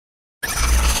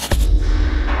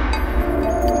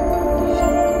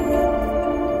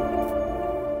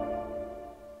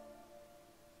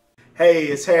Hey,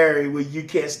 it's Harry with You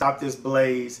Can't Stop This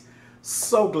Blaze.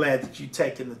 So glad that you've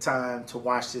taken the time to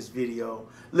watch this video.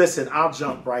 Listen, I'll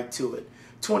jump right to it.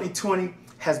 2020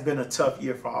 has been a tough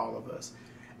year for all of us.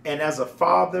 And as a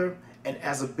father and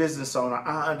as a business owner,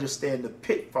 I understand the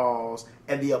pitfalls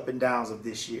and the up and downs of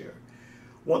this year.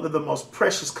 One of the most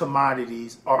precious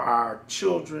commodities are our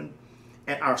children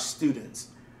and our students.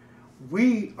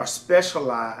 We are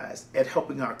specialized at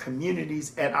helping our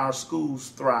communities and our schools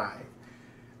thrive.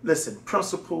 Listen,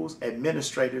 principals,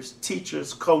 administrators,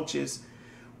 teachers, coaches,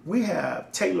 we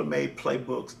have tailor-made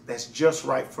playbooks that's just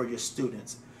right for your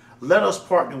students. Let us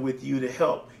partner with you to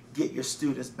help get your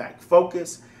students back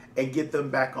focused and get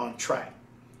them back on track.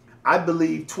 I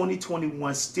believe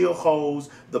 2021 still holds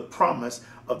the promise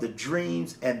of the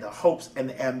dreams and the hopes and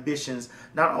the ambitions,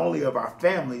 not only of our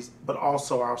families, but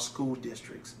also our school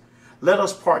districts. Let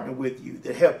us partner with you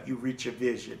to help you reach your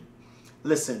vision.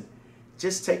 Listen,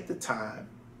 just take the time.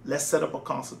 Let's set up a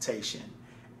consultation,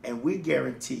 and we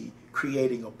guarantee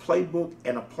creating a playbook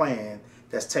and a plan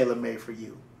that's tailor-made for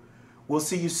you. We'll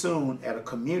see you soon at a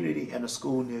community and a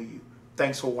school near you.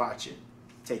 Thanks for watching.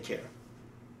 Take care.